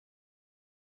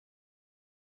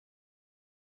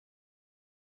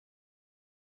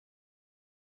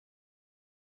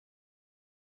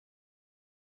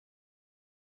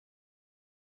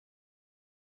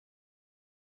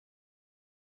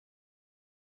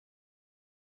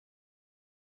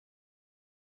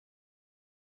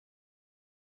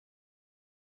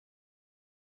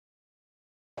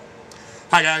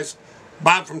Hi guys,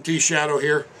 Bob from T-Shadow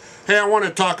here. Hey, I want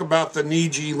to talk about the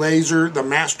NEJE laser, the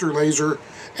master laser,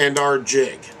 and our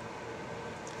jig.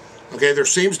 Okay, there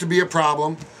seems to be a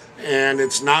problem, and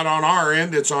it's not on our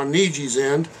end, it's on NEJE's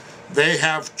end. They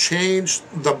have changed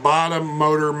the bottom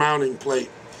motor mounting plate,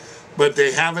 but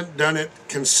they haven't done it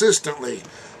consistently.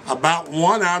 About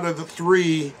 1 out of the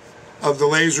 3 of the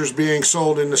lasers being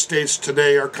sold in the States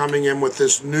today are coming in with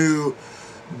this new,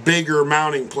 bigger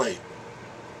mounting plate.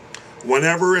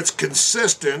 Whenever it's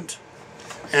consistent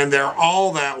and they're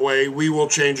all that way, we will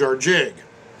change our jig.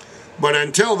 But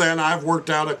until then, I've worked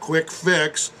out a quick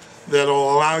fix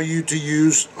that'll allow you to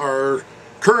use our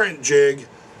current jig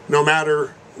no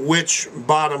matter which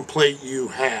bottom plate you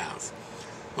have.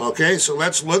 Okay, so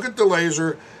let's look at the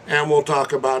laser and we'll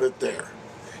talk about it there.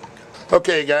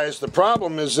 Okay guys, the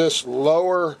problem is this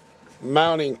lower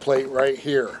mounting plate right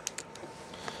here.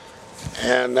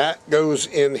 And that goes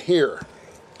in here.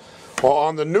 Well,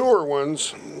 on the newer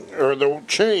ones, or the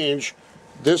change,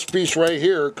 this piece right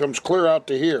here comes clear out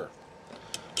to here.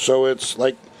 So it's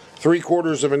like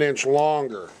 3/4 of an inch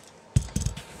longer.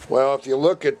 Well, if you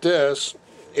look at this,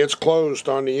 it's closed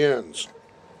on the ends.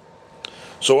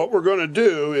 So what we're going to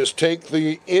do is take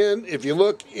the end, if you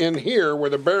look in here where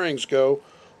the bearings go,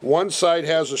 one side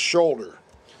has a shoulder.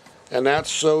 And that's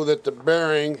so that the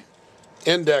bearing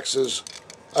indexes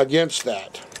against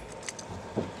that.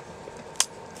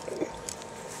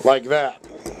 Like that.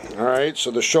 Alright, so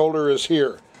the shoulder is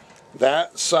here.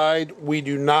 That side we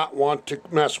do not want to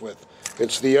mess with.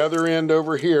 It's the other end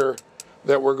over here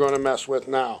that we're going to mess with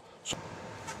now.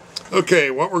 Okay,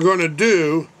 what we're going to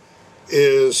do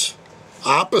is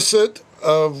opposite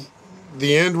of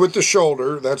the end with the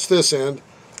shoulder, that's this end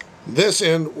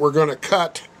we're going to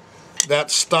cut that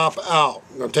stop out.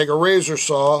 I'm going to take a razor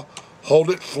saw,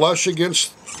 hold it flush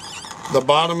against the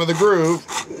bottom of the groove,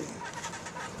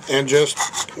 and just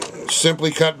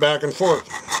simply cut back and forth.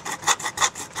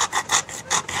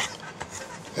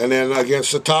 And then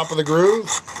against the top of the groove.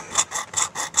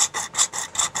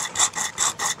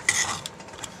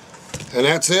 And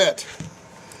that's it.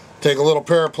 Take a little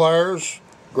pair of pliers,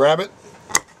 grab it.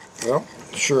 Well,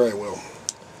 sure I will.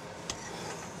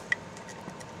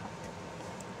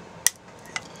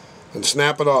 And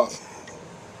snap it off.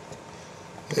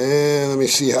 And let me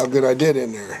see how good I did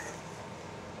in there.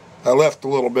 I left a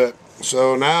little bit.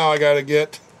 So now I got to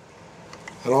get,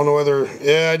 I don't know whether,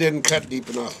 yeah, I didn't cut deep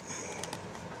enough.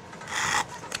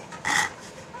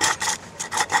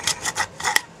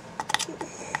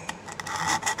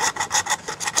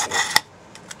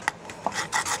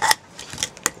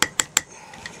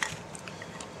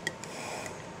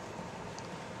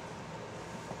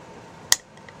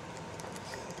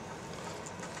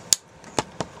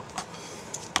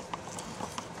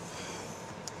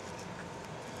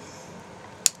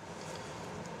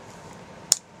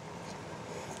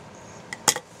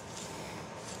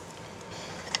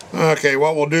 Okay,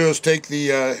 what we'll do is take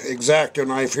the X-Acto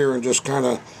knife here and just kind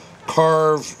of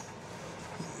carve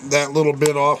that little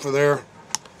bit off of there.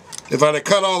 If I'd have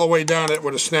cut all the way down, it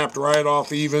would have snapped right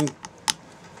off even.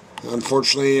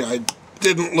 Unfortunately, I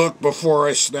didn't look before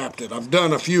I snapped it. I've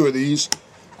done a few of these.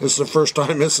 This is the first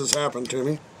time this has happened to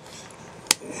me.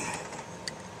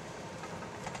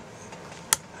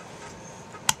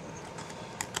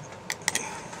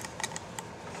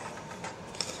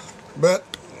 But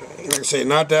like I say,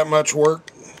 not that much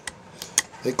work.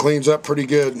 It cleans up pretty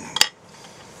good.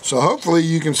 So hopefully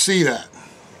you can see that.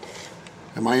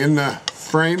 Am I in the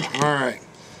frame? Alright.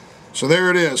 So there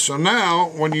it is. So now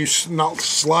when you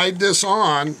slide this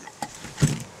on,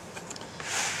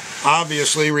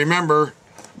 obviously remember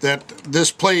that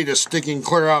this plate is sticking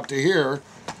clear out to here.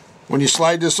 When you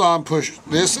slide this on, push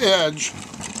this edge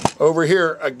over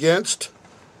here against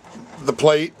the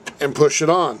plate and push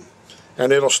it on.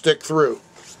 And it'll stick through.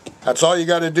 That's all you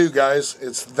got to do, guys.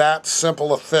 It's that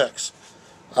simple a fix.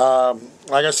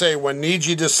 Like I say, when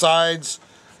NEJE decides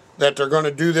that they're going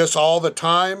to do this all the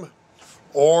time,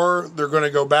 or they're going to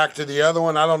go back to the other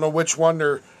one, I don't know which one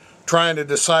they're trying to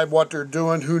decide what they're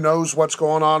doing. Who knows what's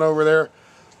going on over there?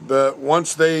 But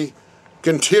once they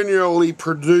continually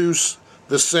produce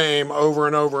the same over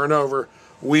and over and over,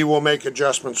 we will make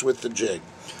adjustments with the jig.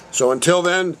 So until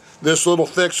then, this little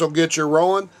fix will get you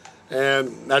rolling.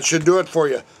 And that should do it for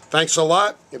you. Thanks a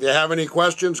lot. If you have any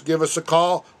questions, give us a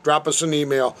call, drop us an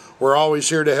email. We're always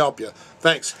here to help you.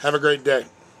 Thanks. Have a great day.